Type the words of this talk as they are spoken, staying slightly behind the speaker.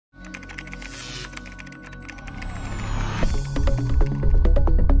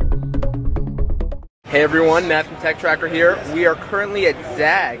Hey everyone, Matt from TechTrackr here. We are currently at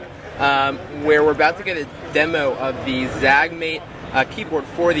Zagg, where we're about to get a demo of the ZAGGmate keyboard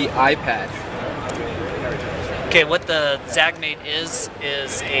for the iPad. Okay, what the ZAGGmate is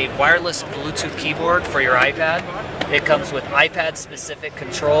a wireless Bluetooth keyboard for your iPad. It comes with iPad-specific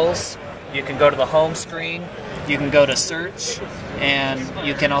controls. You can go to the home screen, you can go to search, and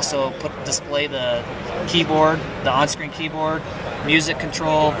you can also display the keyboard, the on-screen keyboard, music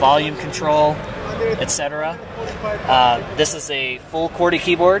control, volume control, etc. This is a full QWERTY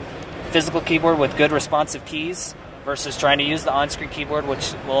keyboard, physical keyboard with good responsive keys versus trying to use the on-screen keyboard,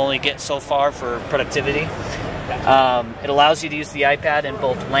 which will only get so far for productivity. It allows you to use the iPad in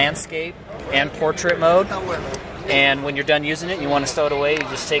both landscape and portrait mode. And when you're done using it and you want to stow it away, you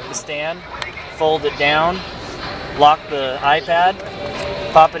just take the stand, fold it down, lock the iPad,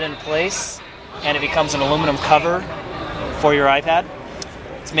 pop it in place, and it becomes an aluminum cover for your iPad.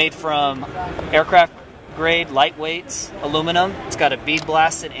 It's made from aircraft grade lightweight aluminum. It's got a bead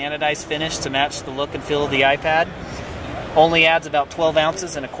blasted anodized finish to match the look and feel of the iPad. Only adds about 12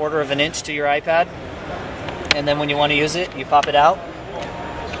 ounces and 1/4 of an inch to your iPad. And then when you want to use it, you pop it out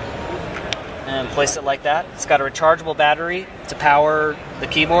and place it like that. It's got a rechargeable battery to power the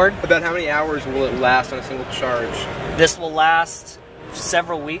keyboard. About how many hours will it last on a single charge? This will last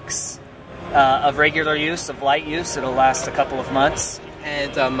several weeks of regular use, of light use. It'll last a couple of months.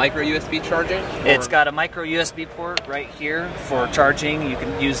 And micro USB charging? It's got a micro USB port right here for charging. You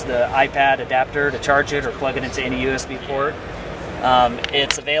can use the iPad adapter to charge it or plug it into any USB port.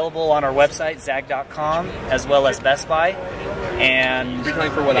 It's available on our website, Zagg.com, as well as Best Buy, and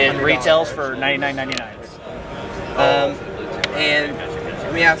it retails for $99.99. And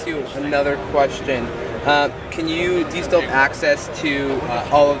let me ask you another question. Do you still have access to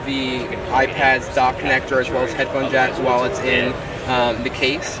all of the iPad's dock connector as well as headphone jacks while it's in the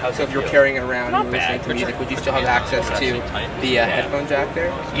case? So if you're carrying it around and listening to music, would you still have access to the headphone jack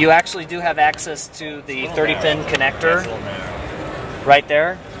there? You actually do have access to the 30-pin connector right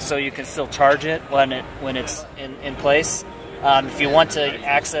there, so you can still charge it when it's in place. If you want to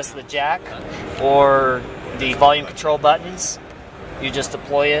access the jack or the volume control buttons, you just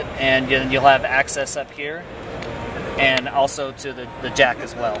deploy it and you'll have access up here and also to the jack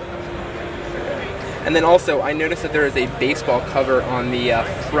as well. And then also, I noticed that there is a baseball cover on the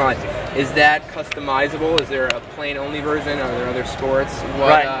front. Is that customizable? Is there a plain only version? Are there other sports?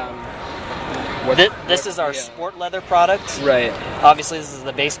 This is our sport leather product. Right. Obviously, this is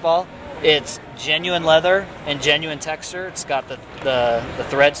the baseball. It's genuine leather and genuine texture. It's got the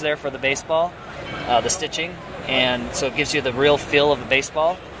threads there for the baseball, the stitching, and so it gives you the real feel of a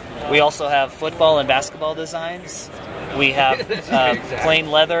baseball. We also have football and basketball designs. We have plain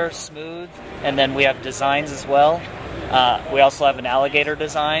leather, smooth, and then we have designs as well. We also have an alligator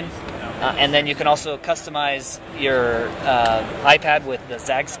design. And then you can also customize your iPad with the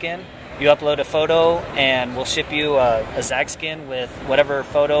Zagg skin. You upload a photo and we'll ship you a Zagg skin with whatever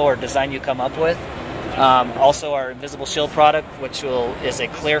photo or design you come up with. Also our Invisible Shield product, which is a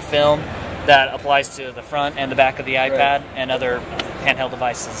clear film that applies to the front and the back of the iPad and other handheld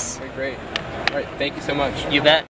devices. Okay, great. All right, thank you so much. You bet.